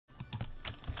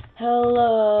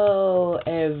Hello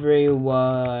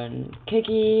everyone,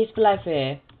 Cookies for Life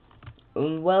here,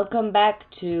 and welcome back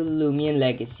to Loomian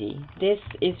Legacy. This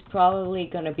is probably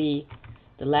gonna be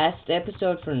the last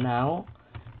episode for now,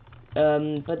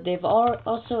 but they've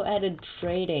also added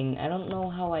trading. I don't know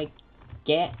how I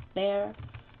get there,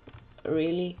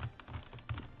 really,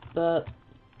 but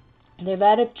they've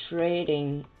added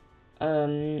trading,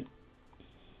 so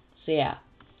yeah.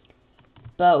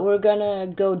 But we're gonna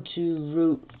go to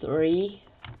Route 3.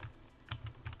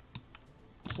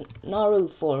 Not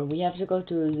Route 4. We have to go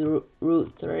to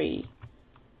Route 3.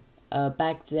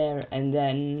 Back there, and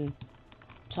then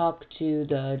talk to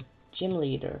the gym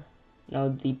leader.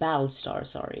 No, the battle star,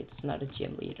 sorry. It's not a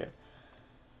gym leader.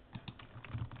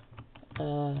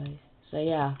 So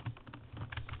yeah.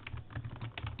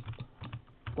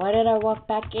 Why did I walk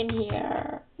back in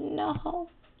here? No.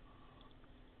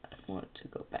 I want to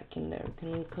go back in there.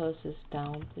 Can we close this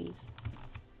down, please?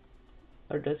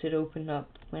 Or does it open up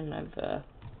when I've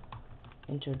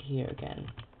entered here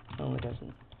again? No, it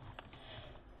doesn't.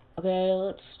 Okay,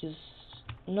 let's just...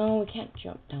 No, we can't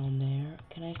jump down there.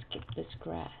 Can I skip this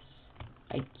grass?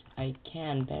 I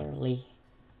can barely.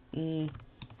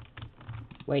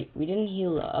 Wait, we didn't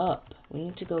heal up. We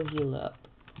need to go heal up.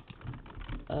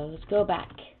 Let's go back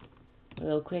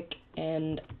real quick,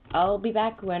 and I'll be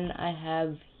back when I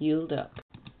have healed up.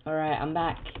 Alright, I'm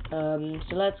back. So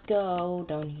let's go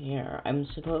down here. I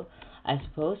suppose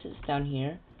it's down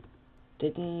here.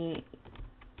 Didn't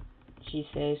she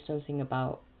say something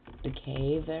about the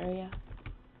cave area?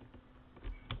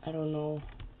 I don't know.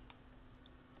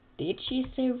 Did she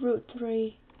say Route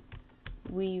 3?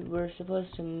 We were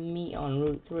supposed to meet on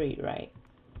Route 3, right?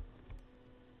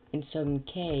 In some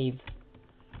cave.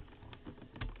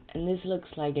 And this looks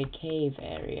like a cave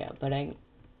area, but I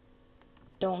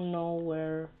don't know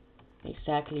where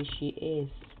exactly she is,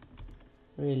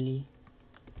 really.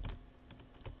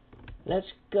 Let's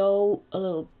go a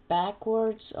little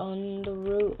backwards on the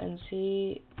route and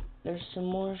see. There's some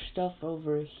more stuff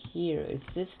over here. Is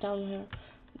this down here?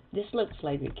 This looks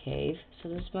like a cave,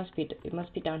 so it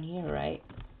must be down here, right?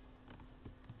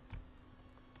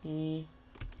 Oh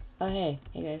hey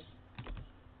guys.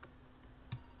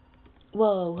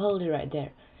 Whoa, hold it right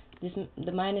there.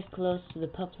 The mine is closed to the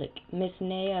public. Miss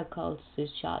Naya calls the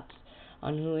shots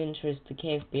on who enters the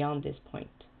cave beyond this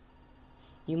point.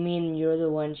 You mean you're the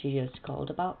one she just called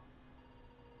about?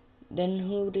 Then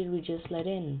who did we just let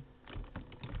in?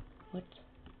 What?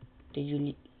 Did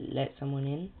you let someone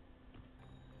in?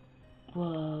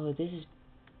 Whoa, this is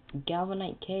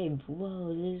Galvanite Cave.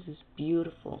 Whoa, this is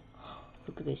beautiful.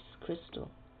 Look at this crystal.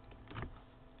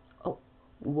 Oh,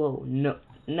 whoa,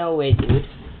 no way, dude.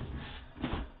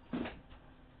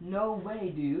 No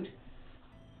way, dude.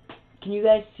 Can you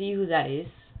guys see who that is?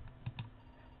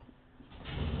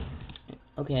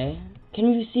 Okay.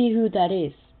 Can you see who that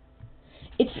is?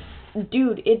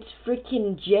 Dude, it's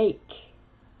freaking Jake.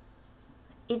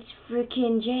 It's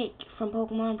freaking Jake from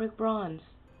Pokemon Brick Bronze.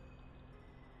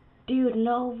 Dude,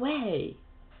 no way.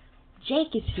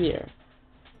 Jake is here.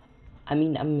 I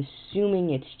mean, I'm assuming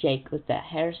it's Jake with that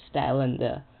hairstyle and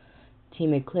the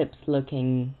Team Eclipse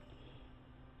looking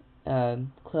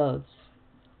clothes.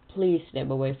 Please step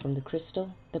away from the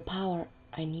crystal. The power,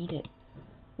 I need it.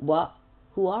 What?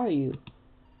 Who are you?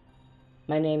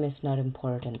 My name is not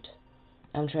important.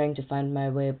 I'm trying to find my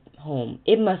way home.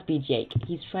 It must be Jake.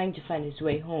 He's trying to find his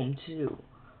way home too.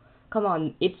 Come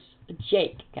on, it's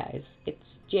Jake, guys. It's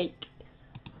Jake.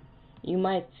 You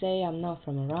might say I'm not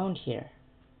from around here.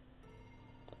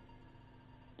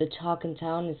 The talk in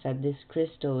town is that this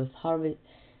crystal,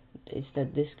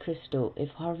 if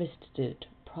harvested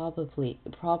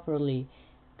properly,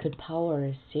 could power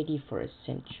a city for a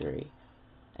century.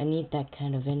 I need that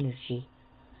kind of energy.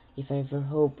 If I ever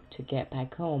hope to get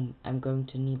back home, I'm going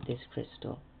to need this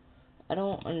crystal. I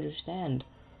don't understand.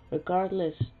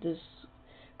 Regardless, this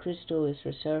crystal is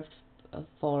reserved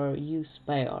for use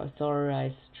by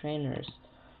authorized trainers.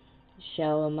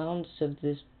 Small amounts of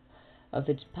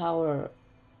its power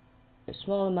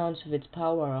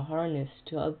are harnessed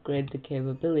to upgrade the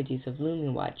capabilities of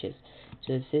Loomian watches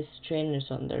to assist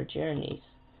trainers on their journeys.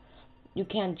 You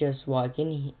can't just walk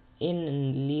in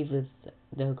and leave with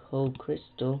the whole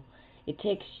crystal. It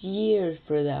takes years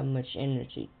for that much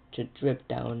energy to drip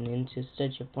down into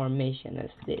such a formation as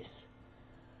this.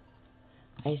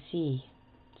 I see.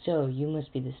 So, you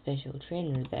must be the special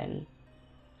trainer then.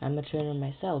 I'm a trainer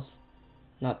myself.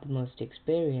 Not the most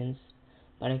experienced,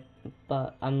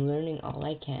 but I'm learning all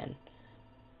I can.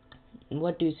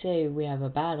 What do you say we have a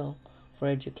battle for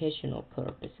educational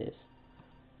purposes?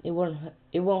 It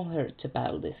won't hurt to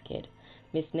battle this kid.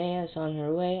 Miss Naya is on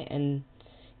her way, and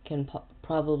can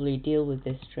probably deal with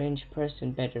this strange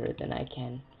person better than I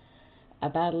can. A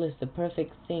battle is the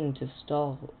perfect thing to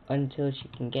stall until she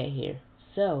can get here.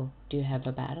 So, do you have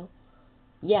a battle?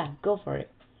 Yeah, go for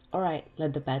it. Alright,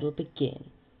 let the battle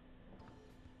begin.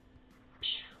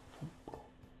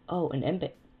 Oh, an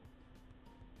embed.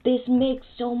 This makes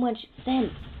so much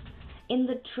sense. In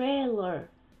the trailer,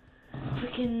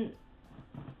 freaking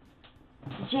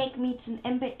Jake meets an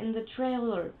embed in the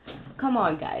trailer. Come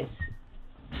on, guys.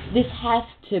 This has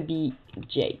to be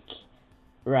Jake,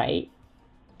 right?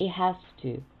 It has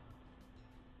to.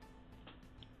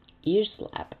 Ear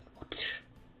slap.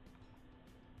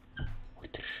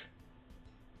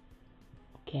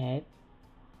 Okay.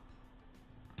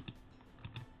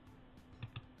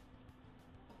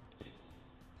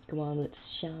 Come on, let's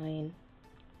shine.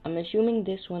 I'm assuming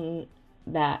this one,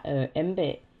 that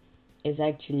Embit, is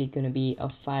actually gonna be a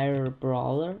fire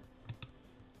brawler.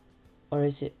 Or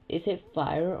is it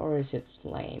fire or is it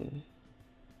flame?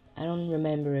 I don't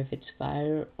remember if it's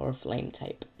fire or flame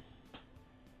type.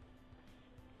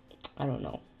 I don't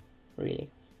know, really.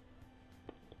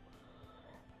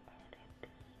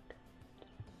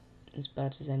 This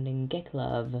bot is ending Get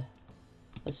Love.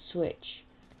 Let's switch.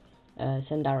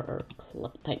 Send our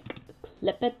Clip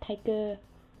Taker.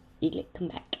 Eaglet, come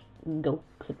back. Go,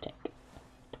 Clip Take.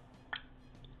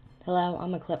 Hello,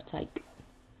 I'm a Clip Take.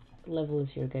 What level is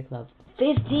your Get Love?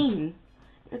 15!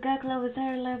 Your Get Love is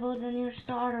higher level than your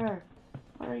starter.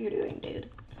 What are you doing, dude?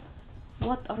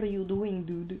 What are you doing,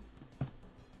 dude?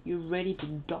 You're ready to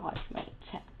dodge my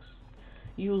attacks.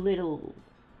 You little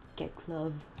Get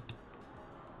Love.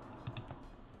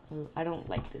 I don't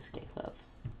like this Get Love.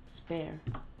 Spare.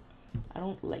 I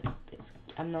don't like this.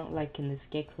 I'm not liking this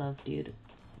Get Love, dude.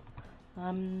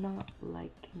 I'm not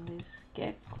liking this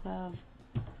Get Love.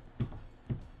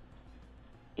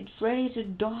 It's ready to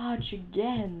dodge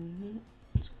again.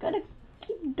 It's gotta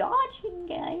keep dodging,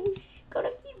 guys.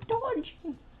 Gotta keep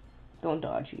dodging. Don't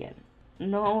dodge again.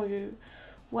 No, you.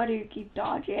 Why do you keep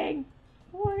dodging?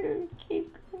 Why do you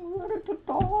keep ready to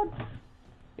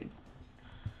dodge?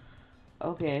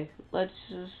 Okay, let's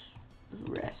just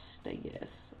rest, I guess.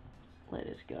 Let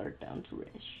us guard down to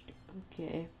rest.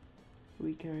 Okay.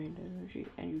 Recurrent energy,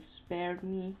 and you spared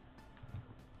me.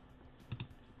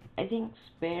 I think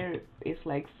spare is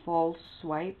like false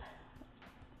swipe.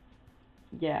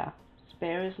 Yeah,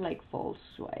 spare is like false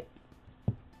swipe.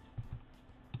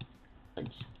 Let's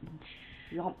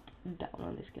jump down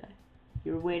on this guy.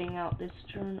 You're waiting out this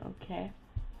turn, okay?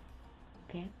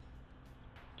 Okay.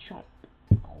 Jump.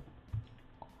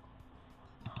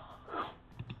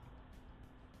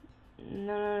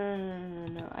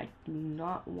 No, I do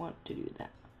not want to do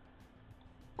that.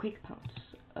 Quick pounce.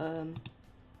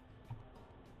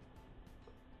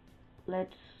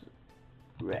 Let's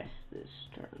rest this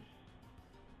turn.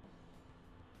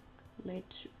 Let's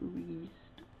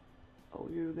rest. Oh,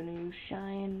 you're gonna use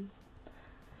shine.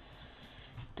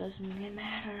 Doesn't really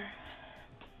matter.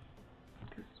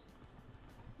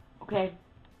 Okay.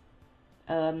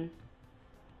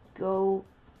 Go.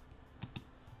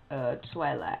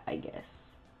 Twilight, I guess.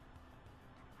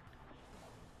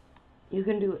 You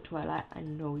can do it, Twilight. I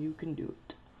know you can do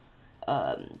it.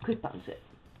 Quick pounce it.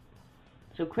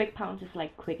 So quick pounce is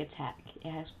like quick attack.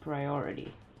 It has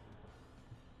priority.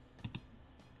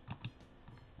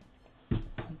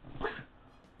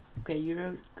 Okay,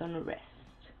 you're gonna rest.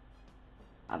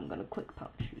 I'm gonna quick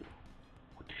punch you.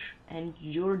 And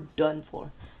you're done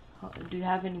for. Do you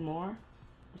have any more?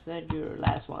 Is that your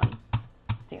last one?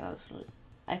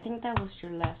 I think that was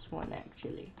your last one,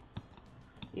 actually.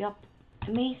 Yup.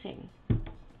 Amazing.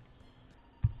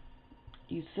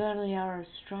 You certainly are a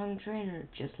strong trainer,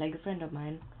 just like a friend of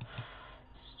mine.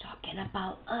 Just talking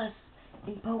about us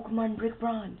in Pokemon Brick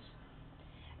Bronze.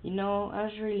 You know, I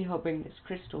was really hoping this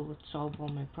crystal would solve all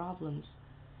my problems.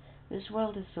 This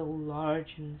world is so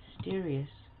large and mysterious.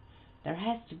 There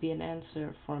has to be an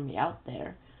answer for me out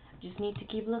there. I just need to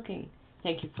keep looking.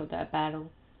 Thank you for that battle.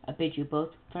 I bid you both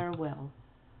farewell.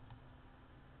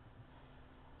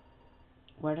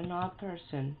 What an odd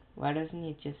person. Why doesn't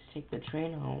he just take the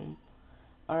train home?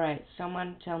 Alright,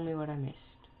 someone tell me what I missed.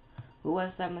 Who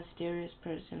was that mysterious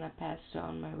person I passed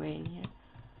on my way in here?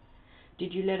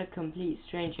 Did you let a complete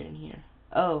stranger in here?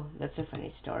 Oh, that's a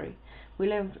funny story. We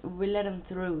let him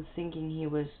through thinking he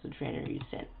was the trainer you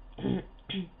sent.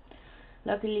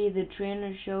 Luckily, the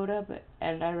trainer showed up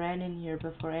and I ran in here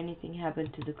before anything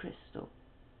happened to the crystal.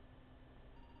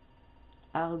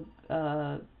 I'll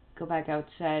go back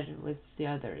outside with the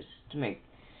others to make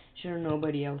sure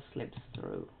nobody else slips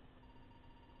through.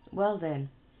 Well then,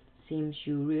 seems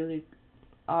you really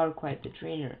are quite the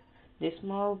trainer. This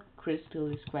small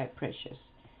crystal is quite precious.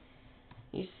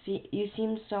 You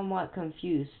seem somewhat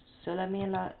confused, so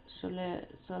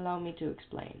allow me to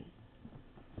explain.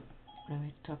 What am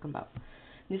I talking about?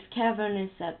 This cavern is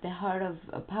at the heart of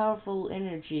a powerful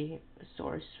energy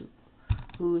source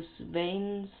whose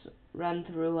veins run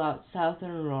throughout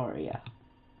southern Auroria.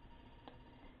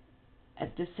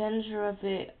 At the center of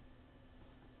it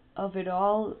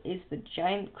all is the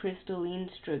giant crystalline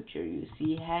structure you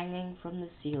see hanging from the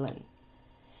ceiling.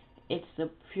 It's the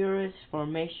purest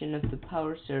formation of the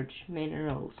power surge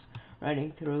minerals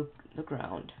running through the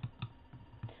ground.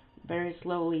 Very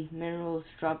slowly, minerals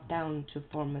drop down to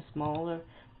form a smaller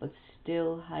but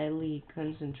still highly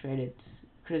concentrated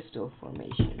crystal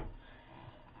formation.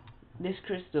 This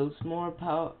crystal is more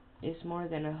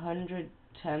than 100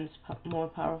 times more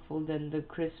powerful than the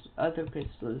other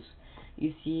crystals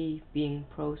you see being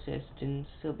processed in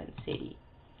Sylvan City.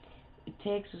 It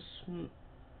takes a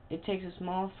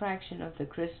small fraction of the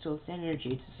crystal's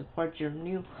energy to support your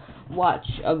new watch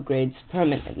upgrades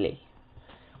permanently.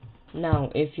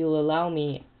 Now, if you'll allow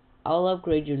me, I'll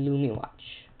upgrade your Loomian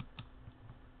watch.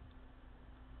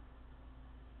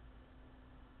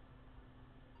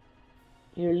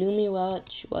 Your Loomian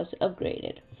watch was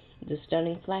upgraded. The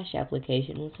stunning flash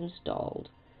application was installed.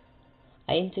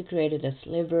 I integrated a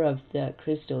sliver of the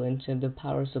crystal into the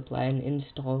power supply and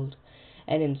installed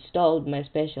my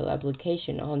special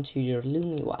application onto your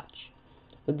Loomian watch.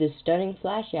 With this stunning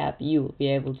flash app, you will be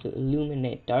able to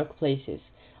illuminate dark places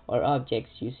or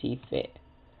objects you see fit.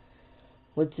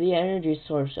 With the energy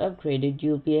source upgraded,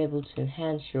 you'll be able to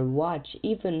enhance your watch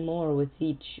even more with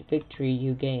each victory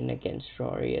you gain against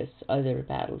Auroria's other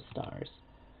battle stars.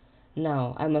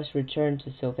 Now, I must return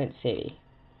to Sylvan City.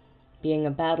 Being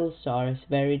a battle star is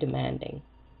very demanding.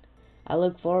 I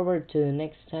look forward to the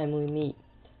next time we meet.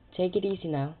 Take it easy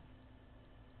now.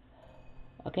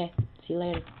 Okay, see you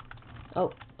later.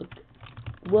 Oh, okay.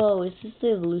 Whoa, is this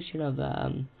the evolution of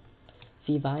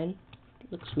V-Vine?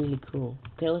 Looks really cool.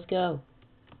 Okay, let's go.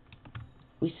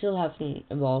 We still haven't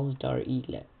evolved our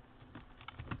eaglet.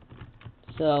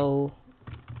 So,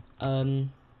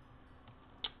 I'm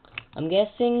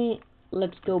guessing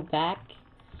let's go back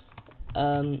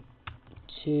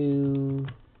to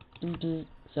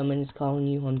someone is calling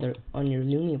you on your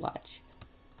Loomian watch.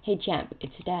 Hey champ,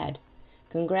 it's Dad.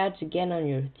 Congrats again on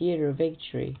your theater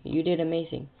victory. You did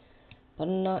amazing. But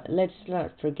let's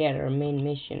not forget our main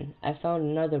mission. I found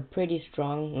another pretty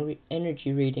strong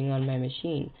energy reading on my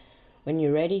machine. When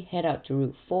you're ready, head out to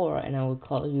Route 4 and I will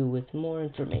call you with more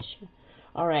information.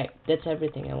 Alright, that's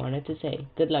everything I wanted to say.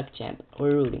 Good luck, champ.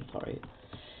 We're rooting for you.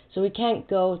 So we can't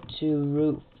go to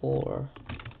Route 4.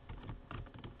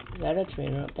 Is that a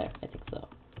trainer up there? I think so.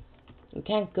 We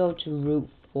can't go to Route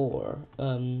 4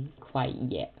 quite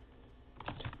yet.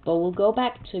 But we'll go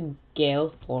back to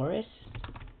Gale Forest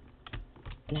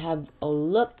and have a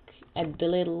look at the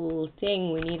little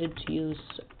thing we needed to use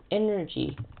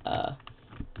energy, our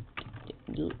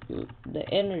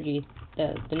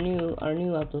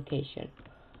new application.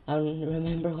 I don't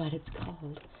remember what it's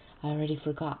called. I already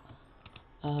forgot.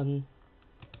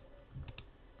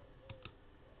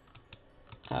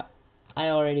 I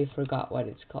already forgot what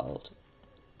it's called.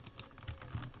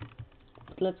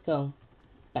 But let's go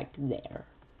back there.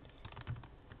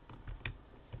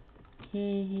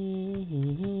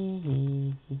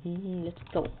 Let's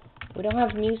go. We don't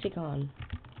have music on.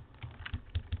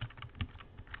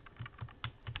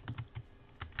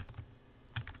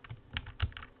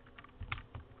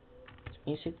 Is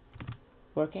music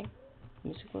working?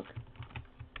 Music working?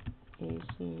 Is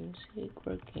music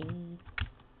working?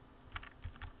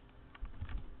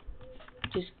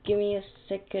 Just give me a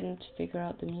second to figure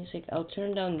out the music. I'll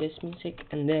turn down this music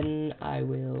and then I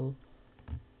will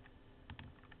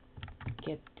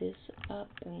get this up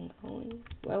and going.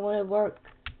 Why won't it work?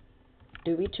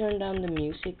 Do we turn down the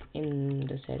music in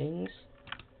the settings?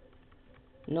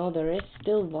 No, there is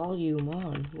still volume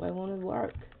on. Why won't it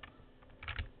work?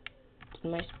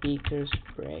 Did my speakers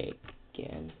break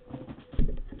again?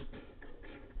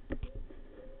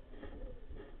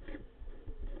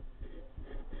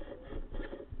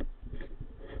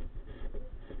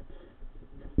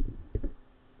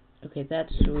 Okay,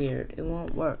 that's weird. It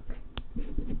won't work.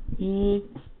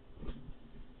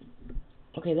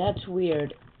 Okay, that's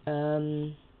weird.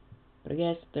 But I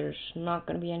guess there's not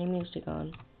gonna be any music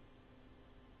on.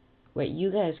 Wait,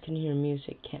 you guys can hear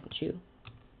music, can't you?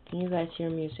 Can you guys hear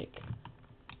music?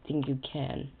 I think you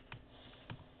can.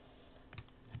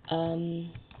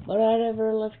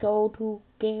 Whatever, let's go to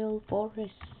Gale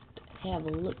Forest. Have a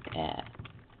look at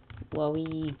what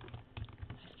we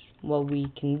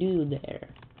can do there.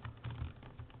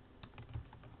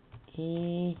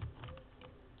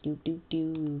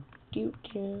 do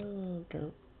do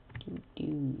do do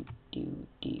do do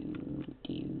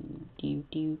do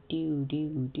do do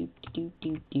do do do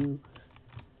do do.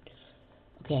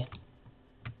 Okay.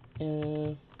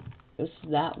 It's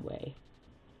that way.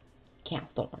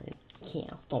 Catthorn.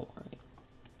 Catthorn.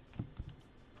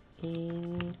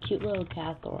 Cute little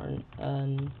Catthorn.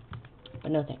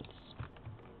 But no thanks.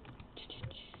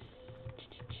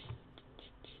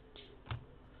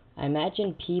 I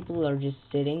imagine people are just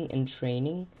sitting and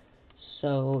training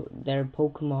so their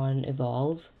Pokemon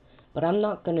evolve, but I'm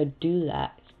not gonna do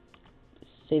that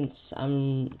since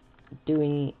I'm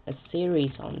doing a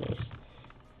series on this.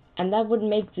 And that would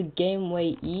make the game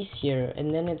way easier,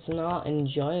 and then it's not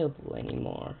enjoyable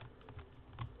anymore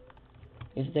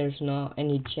if there's not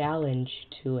any challenge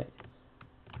to it.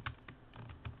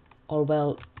 Or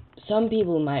well, some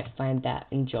people might find that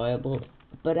enjoyable,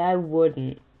 but I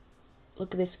wouldn't.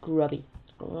 Look at this grubby.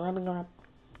 Grubby grub.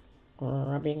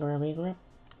 Grubby grubby grub.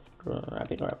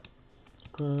 Grubby grub.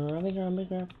 Grubby grubby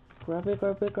grub. Grubby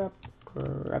grubby grub.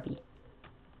 Grubby.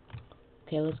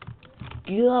 Okay, let's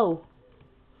go.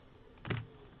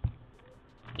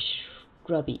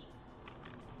 Grubby.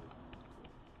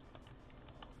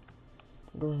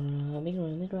 Grubby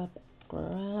grubby grub.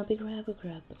 Grubby grubby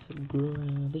grub.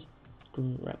 Grubby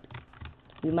grub.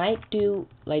 We might do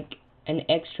like an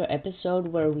extra episode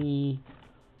where we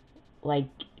like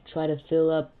try to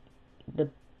fill up the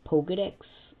Pokédex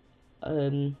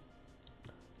and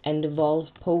evolve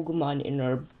Pokemon in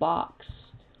our box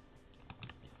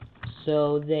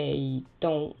so they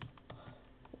don't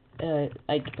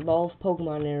like evolve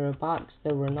Pokemon in our box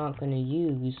that we're not gonna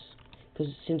use,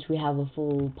 because since we have a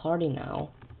full party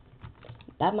now.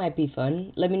 That might be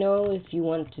fun. Let me know if you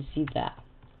want to see that,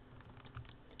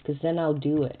 because then I'll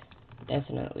do it.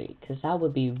 Definitely, because that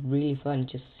would be really fun,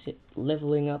 just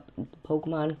leveling up the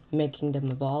Pokemon, making them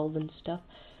evolve and stuff.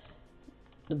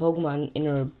 The Pokemon in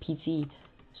our PC,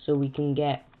 so we can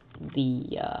get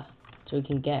the,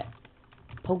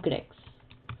 Pokedex,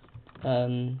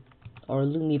 or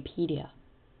Lumipedia,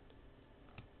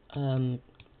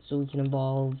 so we can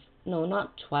evolve, no,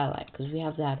 not Twilight, because we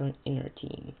have that in our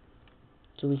team.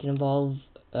 So we can evolve,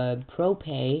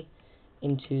 Propay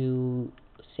into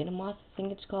Cinemoth, I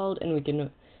think it's called, and we can,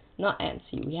 not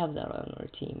Antsy, we have that on our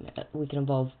team. We can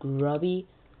evolve Grubby.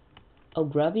 Oh,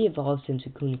 Grubby evolves into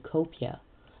Cornucopia,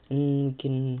 and we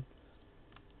can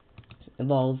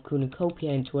evolve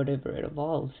Cornucopia into whatever it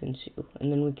evolves into,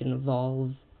 and then we can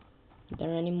evolve, are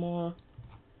there any more?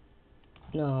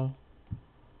 No,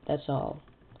 that's all.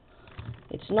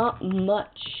 It's not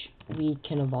much we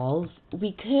can evolve.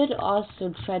 We could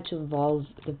also try to evolve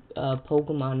the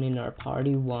Pokemon in our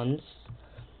party once,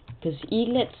 because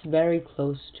Eaglet's very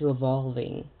close to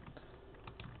evolving,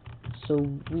 so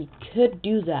we could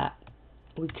do that.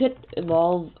 We could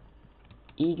evolve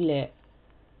Eaglet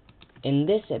in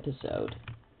this episode.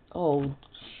 Oh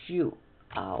shoot,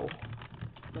 ow,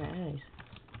 my eyes.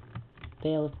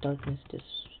 Veil of Darkness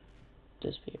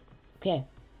disappear. Okay,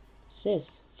 sis,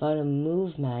 find a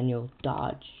move manual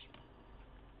dodge.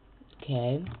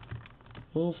 Okay,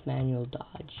 move manual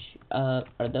dodge.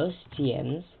 Are those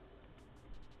TMs?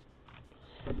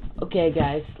 Okay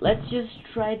guys, let's just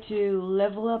try to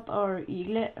level up our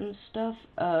Eaglet and stuff,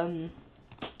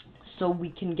 so we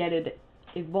can get it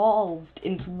evolved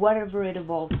into whatever it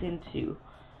evolves into,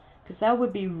 because that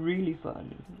would be really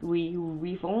fun.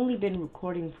 We've only been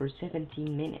recording for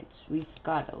 17 minutes. We've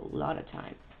got a lot of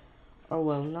time, or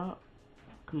well, not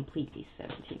completely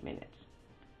 17 minutes,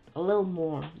 a little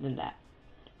more than that,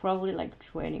 probably like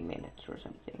 20 minutes or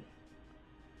something.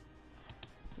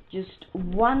 Just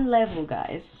one level,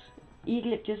 guys.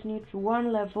 Eaglet just needs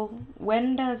one level.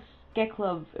 When does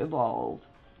Geklov evolve?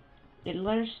 It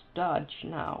learns dodge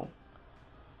now.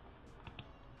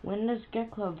 When does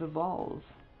Geklov evolve?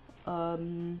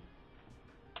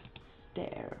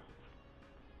 Stare.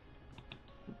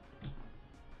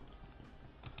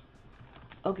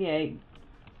 Okay.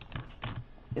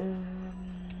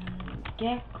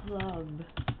 Geklov.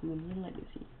 Loomian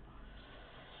Legacy.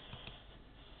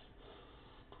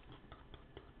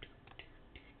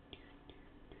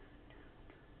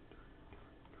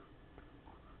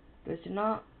 Does it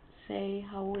not say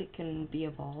how it can be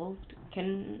evolved?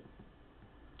 Can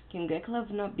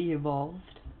Geklov not be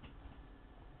evolved?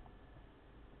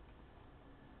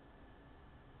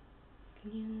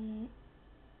 Can you?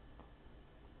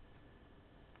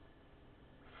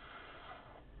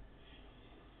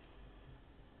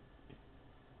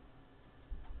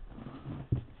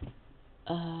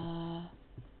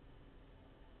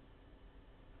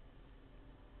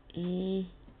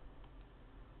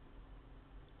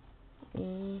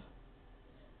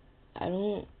 I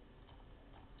don't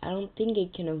I don't think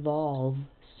it can evolve.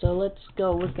 So let's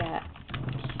go look at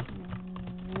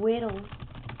Whittle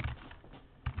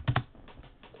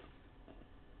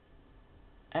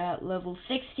at level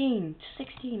 16.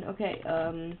 16. Okay.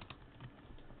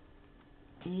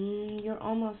 You're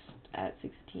almost at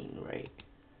 16, right?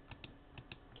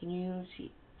 Can you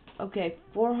see? Okay,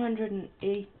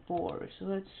 484. So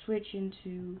let's switch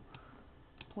into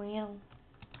Whale.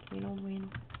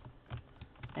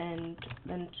 And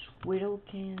then Twiddle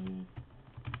can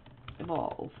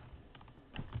evolve.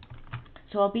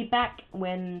 So I'll be back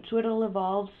when Twiddle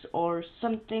evolves or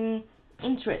something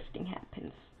interesting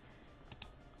happens.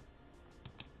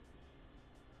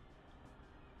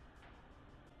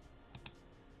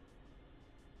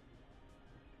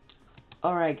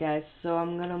 Alright guys, so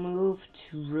I'm gonna move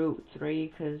to Route 3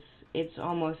 because it's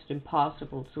almost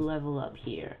impossible to level up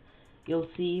here. You'll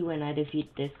see when I defeat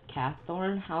this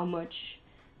Cathorn how much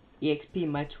EXP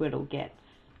my Twiddle gets.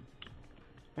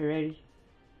 Are you ready?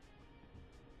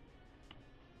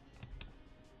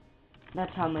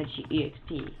 That's how much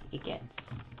EXP it gets.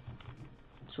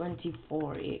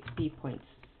 24 EXP points.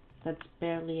 That's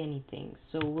barely anything.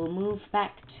 So we'll move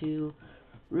back to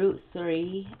Route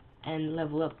 3 and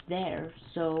level up there.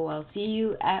 So I'll see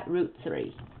you at Route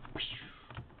 3.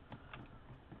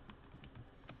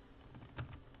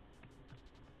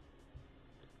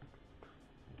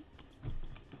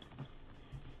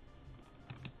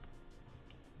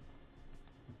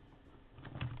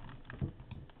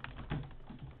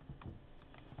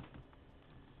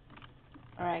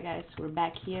 Alright guys, we're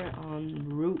back here on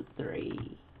Route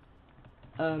 3.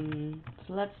 So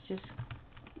let's just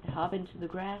hop into the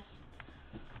grass.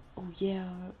 Oh yeah,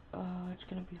 it's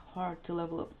gonna be hard to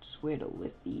level up Twiddle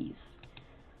with these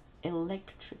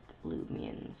electric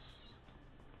Loomians.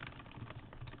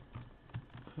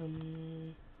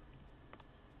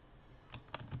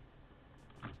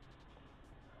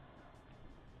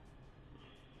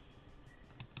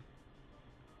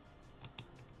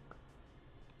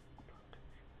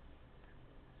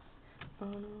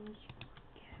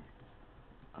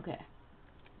 Okay.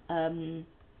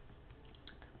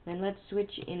 Then let's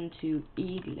switch into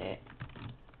Eaglet,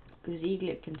 because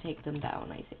Eaglet can take them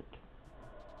down, I think.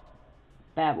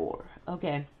 Babor.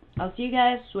 Okay. I'll see you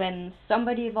guys when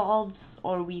somebody evolves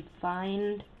or we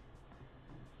find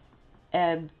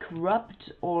a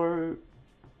corrupt or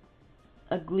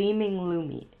a gleaming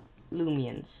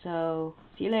Loomian. So,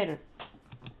 see you later.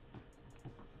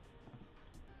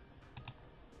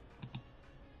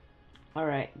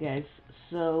 Alright guys,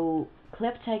 so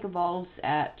Kleptech evolves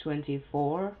at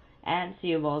 24,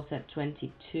 Ansi evolves at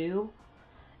 22,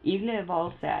 Evelyn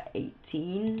evolves at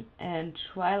 18, and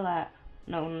Twilight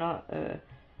evolves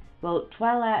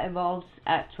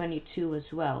at 22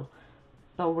 as well,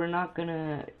 but we're not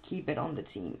gonna keep it on the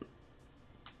team.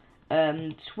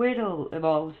 Twiddle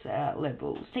evolves at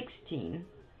level 16.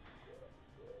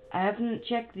 I haven't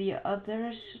checked the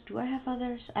others. Do I have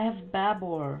others? I have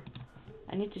Babor.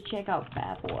 I need to check out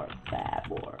Babor.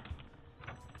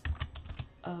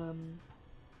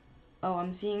 Oh,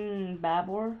 I'm seeing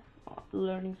Babor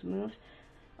learning some moves.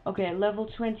 Okay, level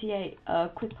 28.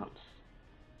 Quick pumps.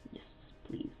 Yes,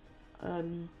 please.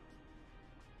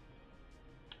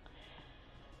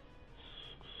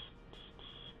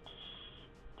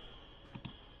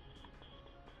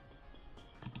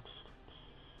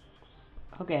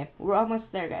 Okay, we're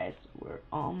almost there, guys. We're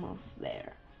almost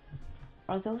there.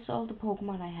 Are those all the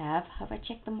Pokemon I have? Have I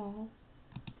checked them all?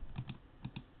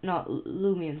 No,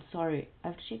 Loomian, sorry.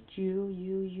 I've checked you,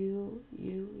 and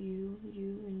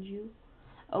you.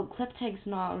 Oh, Kleptech's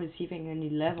not receiving any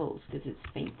levels because it's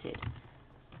fainted.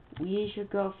 We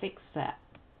should go fix that.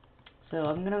 So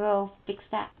I'm gonna go fix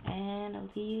that, and I'll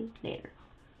see you later.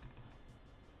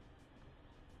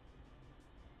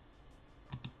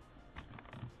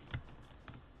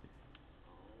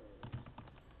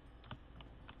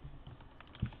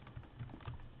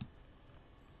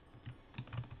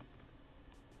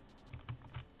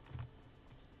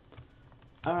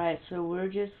 Alright, so we're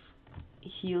just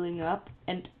healing up,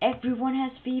 and everyone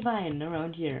has Feevine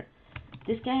around here.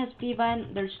 This guy has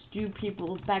Feevine. There's 2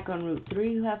 people back on Route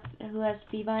 3 who has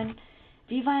Feevine.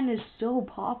 Feevine is so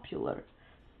popular.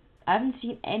 I haven't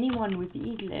seen anyone with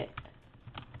Eaglet.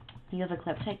 He has a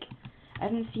Kleptech. I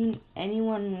haven't seen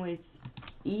anyone with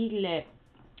Eaglet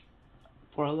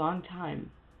for a long time.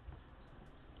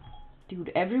 Dude,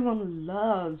 everyone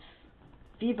loves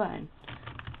Feevine.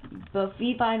 But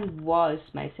Feevine was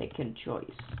my second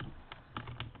choice.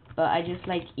 But I just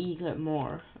like Eaglet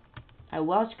more. I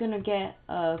was gonna get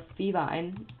a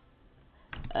Feevine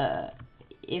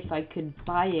if I could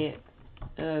buy it,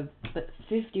 but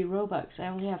 50 Robux. I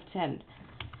only have 10.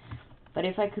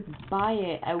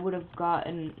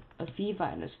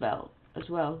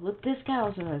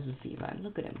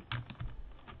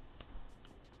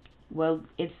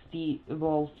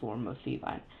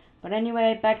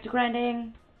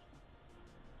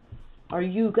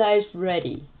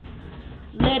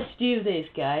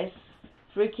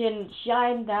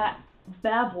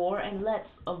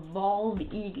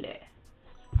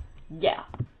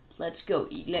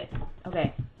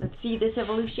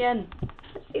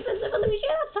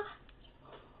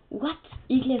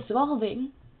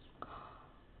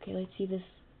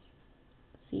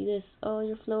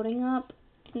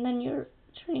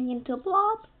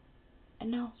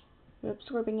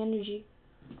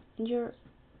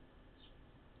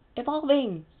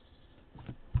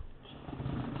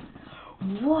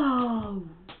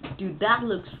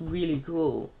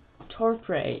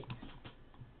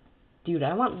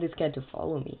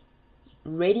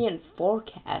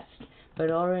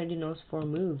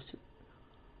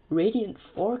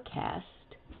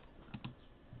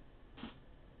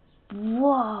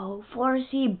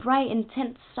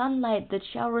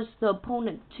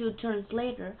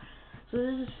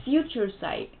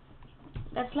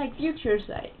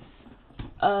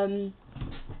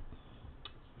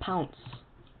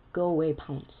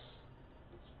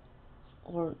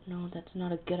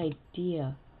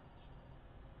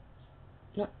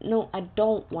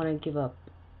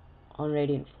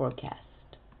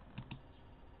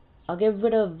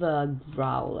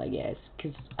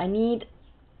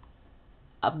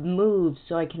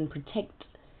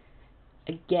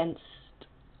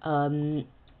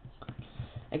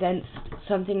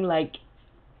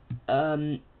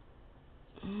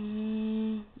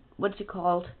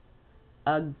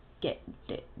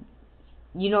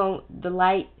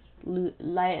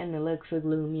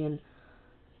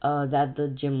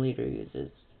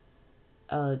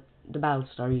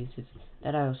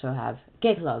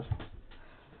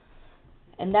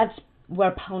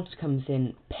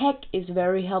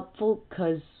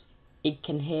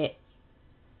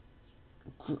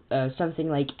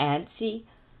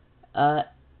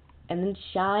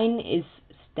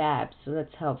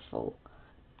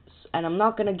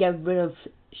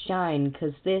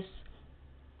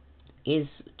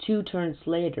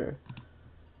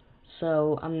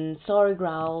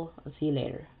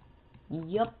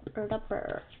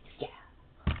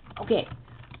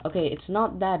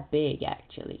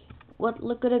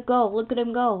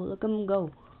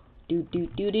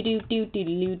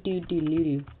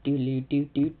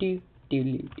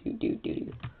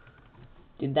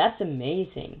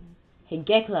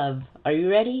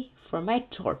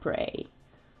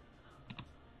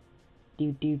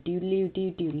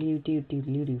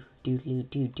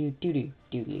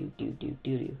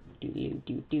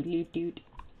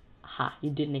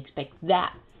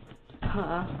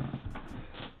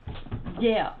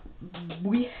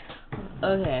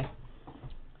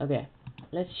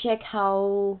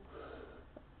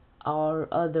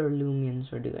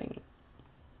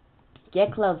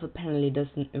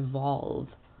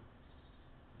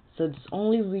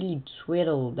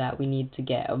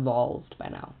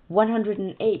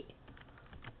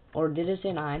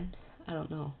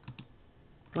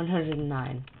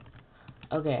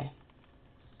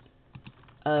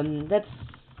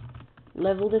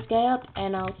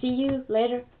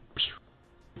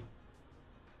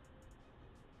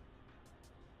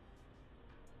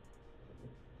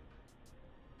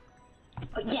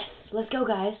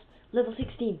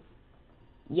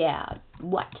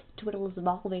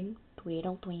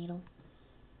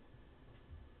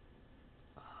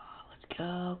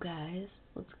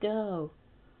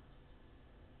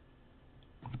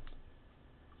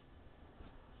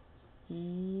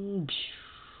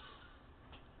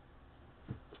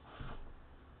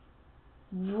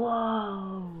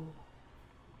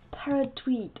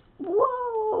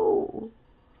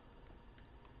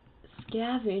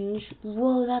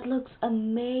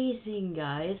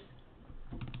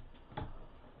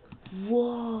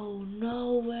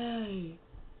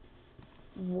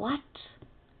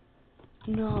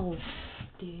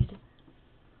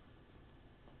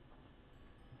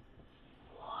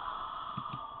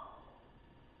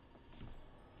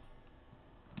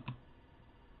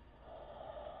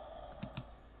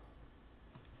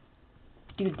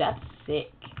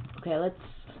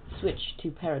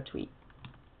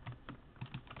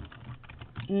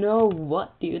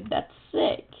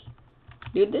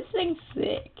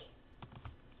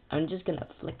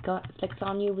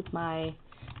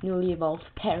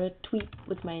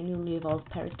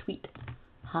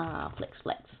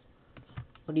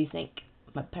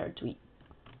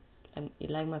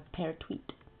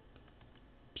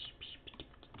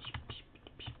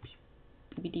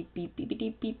 Okay,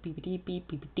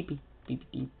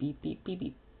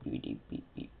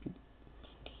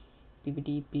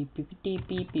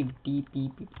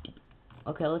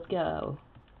 let's go.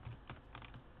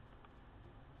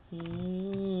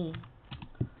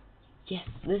 Yes,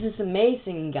 this is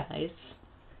amazing, guys.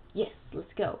 Yes, let's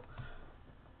go.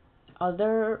 I'm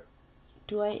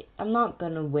not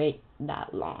gonna wait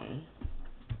that long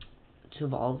to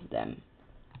evolve them.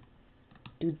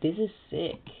 Dude, this is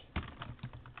sick.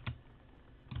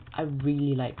 I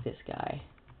really like this guy.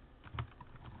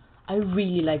 I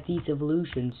really like these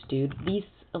evolutions, dude. These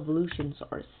evolutions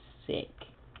are sick.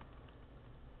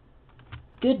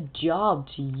 Good job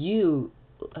to you,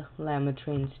 Llama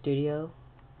Train Studio.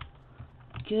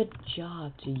 Good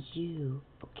job to you.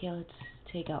 Okay, let's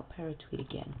take out Paratweet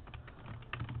again.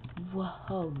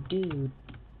 Whoa, dude.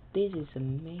 This is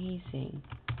amazing.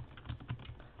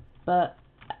 But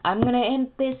I'm gonna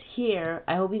end this here.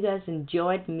 I hope you guys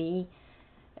enjoyed me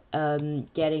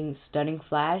getting Stunning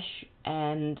Flash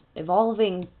and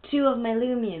evolving 2 of my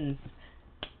Loomians.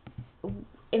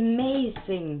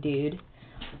 Amazing, dude.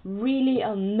 Really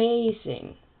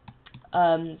amazing.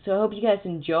 So I hope you guys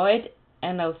enjoyed,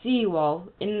 and I'll see you all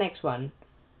in the next one.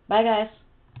 Bye, guys.